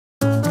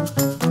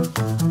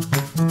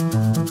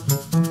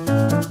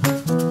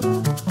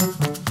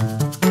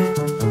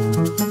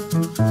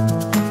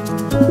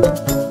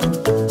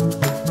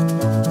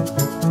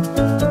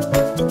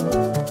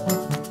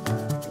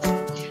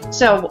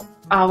So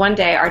one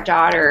day our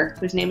daughter,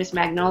 whose name is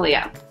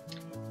Magnolia,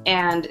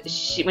 and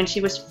when she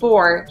was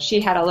 4,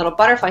 she had a little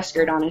butterfly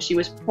skirt on, and she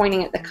was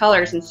pointing at the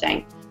colors and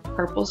saying,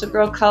 purple's a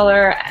girl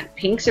color, and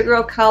pink's a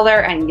girl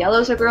color, and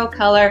yellow's a girl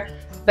color,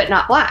 but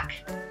not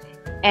black.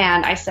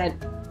 And I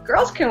said,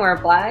 girls can wear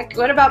black.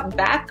 What about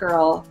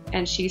Batgirl?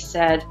 And she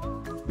said,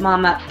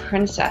 Mama,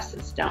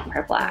 princesses don't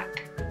wear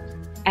black.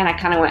 And I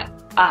kind of went,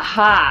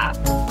 aha.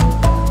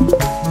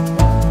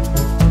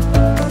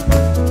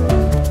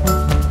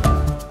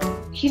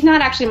 He's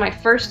not actually my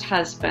first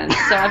husband,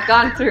 so I've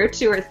gone through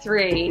 2 or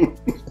 3.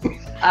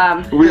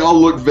 We all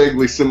look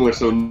vaguely similar,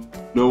 so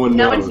no one knows.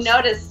 No one's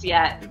noticed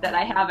yet that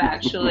I have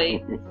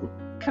actually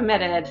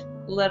committed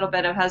a little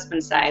bit of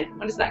husband side.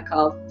 What is that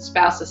called?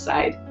 Spouse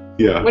side.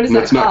 Yeah, what is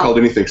that's that not called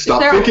anything.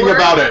 Stop thinking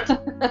about it.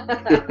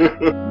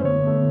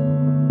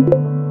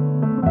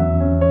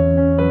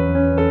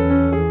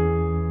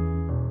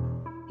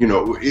 You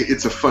know,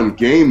 it's a fun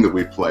game that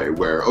we play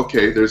where,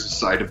 okay, there's a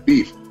side of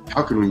beef.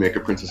 How can we make a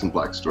Princess in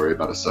Black story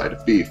about a side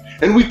of beef?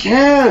 And we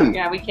can!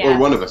 Yeah, we can. Or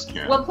one of us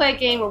can. We'll play a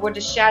game where we'll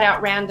just shout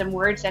out random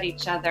words at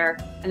each other,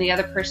 and the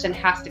other person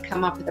has to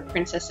come up with a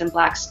Princess in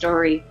Black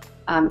story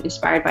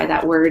inspired by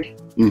that word.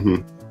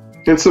 Mm-hmm.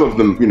 And some of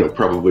them, you know,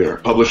 probably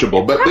aren't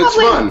publishable, but probably it's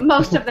fun.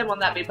 Most of them will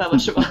not be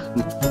publishable.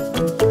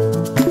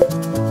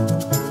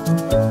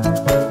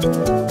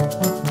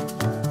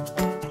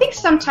 I think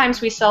sometimes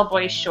we sell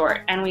boys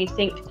short, and we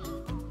think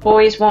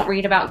boys won't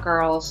read about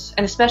girls,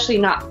 and especially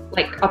not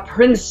like a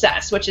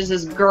princess, which is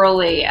as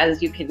girly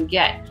as you can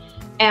get.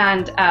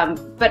 And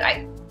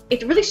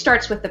it really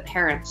starts with the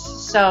parents.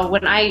 So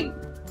when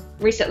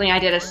recently I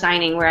did a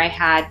signing where I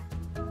had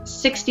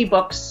 60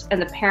 books,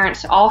 and the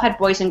parents all had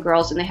boys and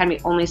girls, and they had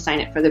me only sign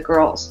it for the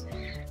girls.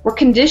 We're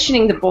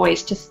conditioning the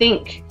boys to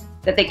think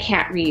that they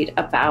can't read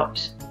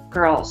about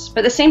girls. But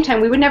at the same time,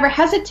 we would never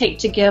hesitate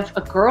to give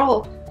a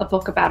girl a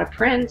book about a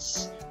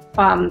prince.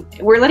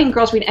 We're letting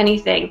girls read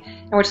anything,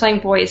 and we're telling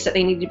boys that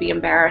they need to be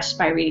embarrassed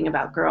by reading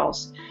about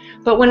girls.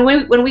 But when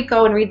we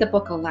go and read the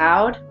book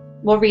aloud,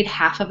 we'll read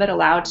half of it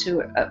aloud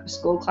to a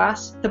school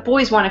class. The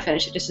boys want to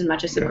finish it just as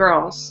much as the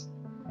girls.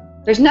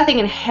 There's nothing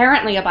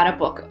inherently about a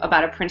book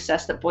about a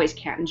princess that boys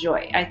can't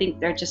enjoy. I think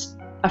they're just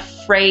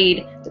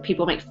afraid that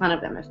people make fun of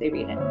them if they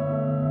read it.